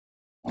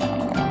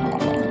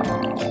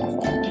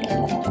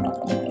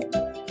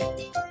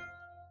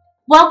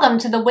Welcome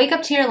to the Wake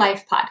Up to Your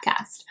Life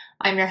podcast.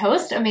 I'm your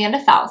host, Amanda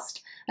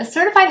Faust, a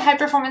certified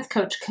high-performance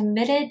coach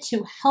committed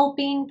to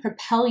helping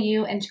propel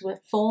you into a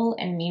full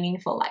and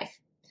meaningful life.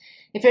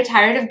 If you're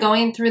tired of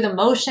going through the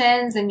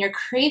motions and you're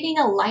craving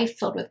a life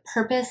filled with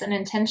purpose and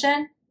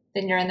intention,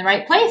 then you're in the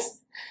right place.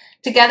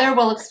 Together,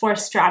 we'll explore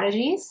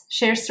strategies,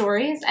 share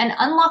stories, and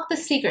unlock the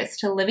secrets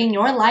to living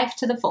your life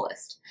to the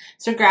fullest.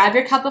 So grab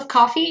your cup of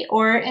coffee,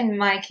 or in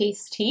my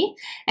case, tea,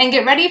 and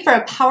get ready for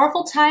a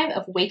powerful time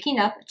of waking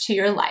up to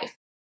your life.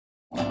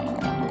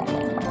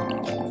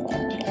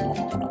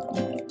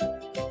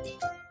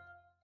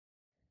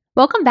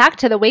 Welcome back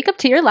to the Wake Up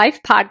to Your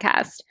Life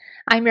podcast.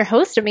 I'm your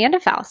host, Amanda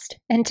Faust,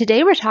 and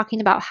today we're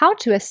talking about how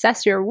to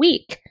assess your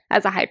week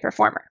as a high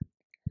performer.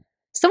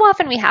 So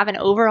often we have an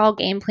overall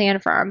game plan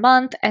for our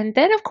month, and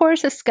then of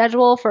course a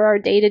schedule for our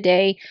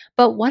day-to-day,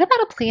 but what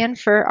about a plan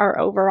for our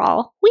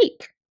overall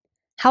week?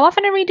 How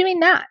often are we doing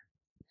that?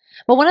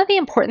 Well, one of the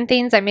important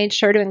things I made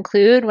sure to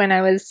include when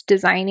I was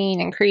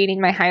designing and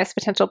creating my highest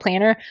potential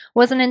planner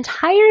was an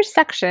entire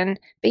section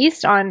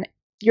based on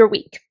your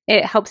week.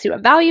 It helps you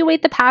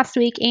evaluate the past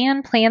week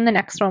and plan the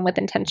next one with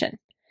intention.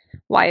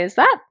 Why is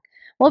that?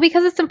 Well,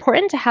 because it's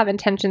important to have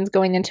intentions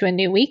going into a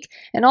new week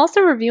and also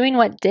reviewing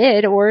what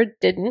did or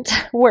didn't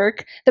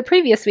work the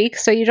previous week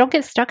so you don't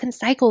get stuck in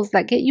cycles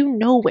that get you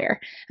nowhere.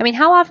 I mean,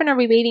 how often are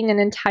we waiting an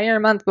entire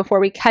month before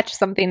we catch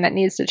something that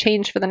needs to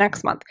change for the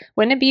next month?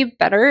 Wouldn't it be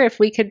better if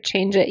we could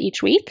change it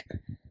each week?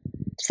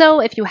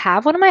 So if you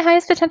have one of my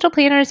highest potential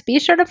planners, be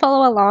sure to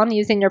follow along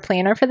using your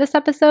planner for this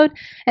episode.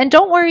 And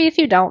don't worry if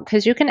you don't,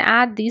 because you can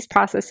add these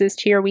processes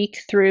to your week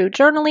through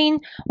journaling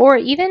or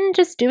even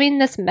just doing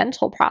this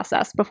mental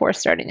process before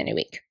starting a new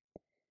week.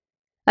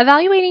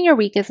 Evaluating your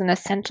week is an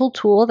essential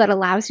tool that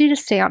allows you to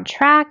stay on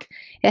track.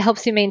 It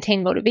helps you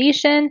maintain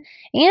motivation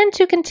and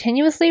to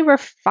continuously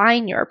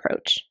refine your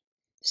approach.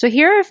 So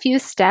here are a few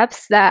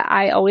steps that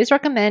I always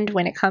recommend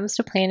when it comes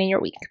to planning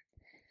your week.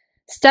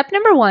 Step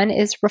number 1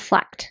 is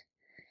reflect.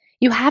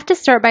 You have to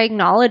start by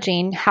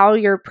acknowledging how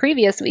your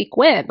previous week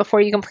went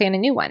before you can plan a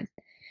new one.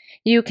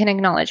 You can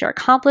acknowledge your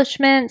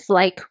accomplishments,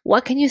 like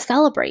what can you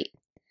celebrate?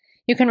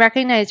 You can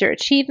recognize your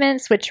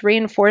achievements, which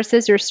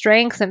reinforces your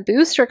strengths and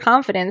boosts your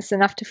confidence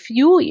enough to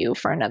fuel you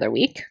for another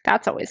week.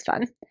 That's always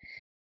fun.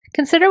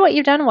 Consider what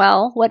you've done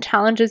well, what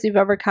challenges you've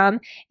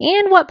overcome,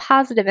 and what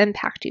positive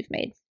impact you've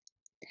made.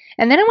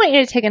 And then I want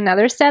you to take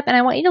another step, and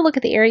I want you to look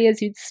at the areas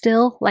you'd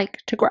still like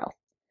to grow.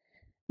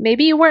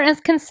 Maybe you weren't as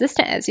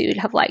consistent as you'd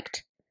have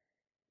liked.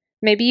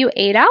 Maybe you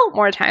ate out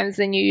more times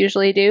than you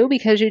usually do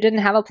because you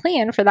didn't have a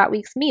plan for that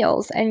week's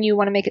meals and you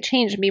want to make a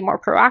change and be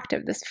more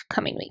proactive this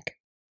coming week.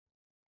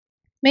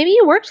 Maybe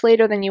you worked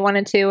later than you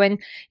wanted to and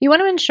you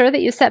want to ensure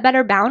that you set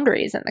better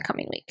boundaries in the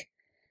coming week.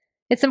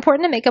 It's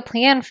important to make a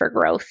plan for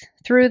growth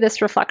through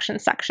this reflection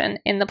section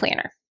in the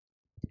planner.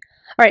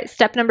 All right,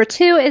 step number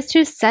 2 is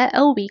to set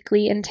a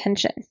weekly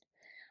intention.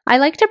 I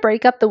like to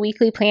break up the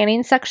weekly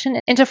planning section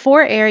into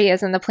 4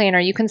 areas in the planner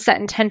you can set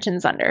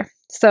intentions under.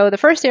 So the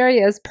first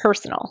area is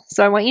personal.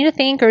 So I want you to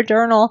think or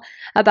journal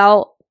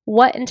about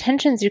what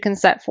intentions you can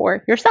set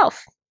for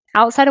yourself.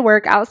 Outside of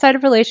work, outside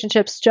of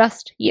relationships,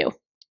 just you.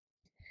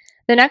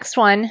 The next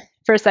one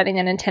for setting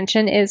an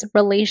intention is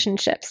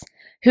relationships.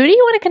 Who do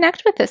you want to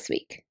connect with this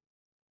week?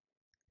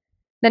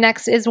 The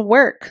next is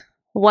work.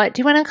 What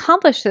do you want to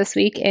accomplish this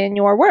week in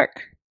your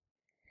work?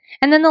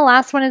 And then the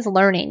last one is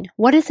learning.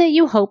 What is it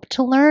you hope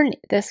to learn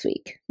this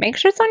week? Make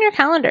sure it's on your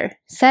calendar.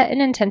 Set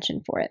an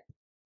intention for it.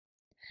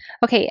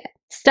 Okay,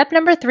 step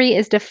number 3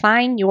 is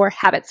define your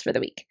habits for the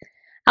week.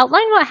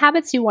 Outline what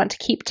habits you want to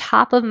keep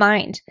top of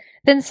mind.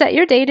 Then set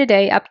your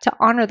day-to-day up to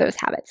honor those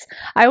habits.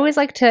 I always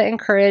like to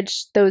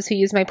encourage those who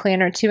use my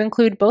planner to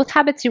include both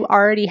habits you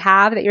already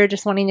have that you're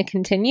just wanting to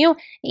continue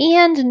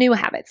and new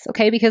habits,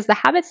 okay? Because the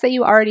habits that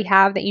you already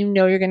have that you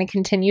know you're going to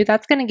continue,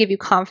 that's going to give you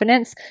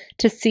confidence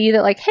to see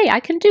that like, hey,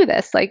 I can do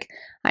this. Like,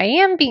 I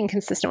am being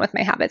consistent with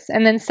my habits.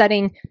 And then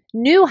setting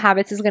new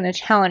habits is going to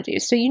challenge you.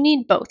 So you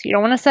need both. You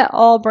don't want to set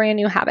all brand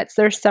new habits.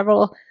 There's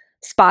several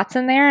spots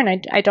in there,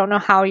 and I don't know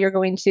how you're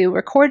going to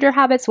record your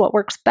habits, what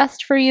works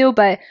best for you,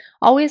 but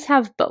always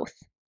have both.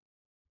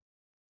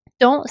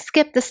 Don't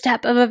skip the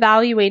step of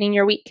evaluating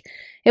your week.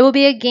 It will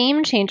be a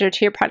game changer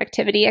to your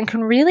productivity and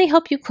can really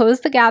help you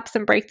close the gaps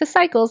and break the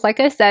cycles, like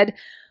I said,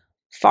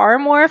 far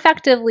more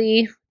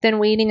effectively than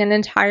waiting an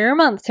entire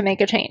month to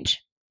make a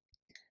change.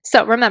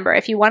 So remember,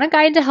 if you want a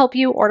guide to help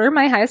you, order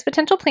my highest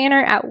potential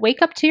planner at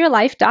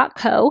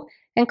wakeuptoyourlife.co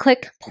and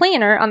click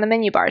planner on the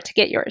menu bar to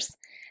get yours.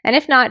 And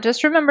if not,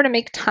 just remember to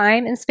make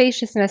time and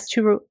spaciousness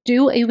to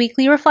do a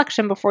weekly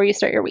reflection before you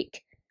start your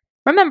week.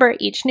 Remember,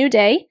 each new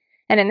day,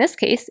 and in this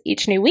case,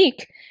 each new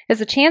week,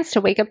 is a chance to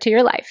wake up to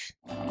your life.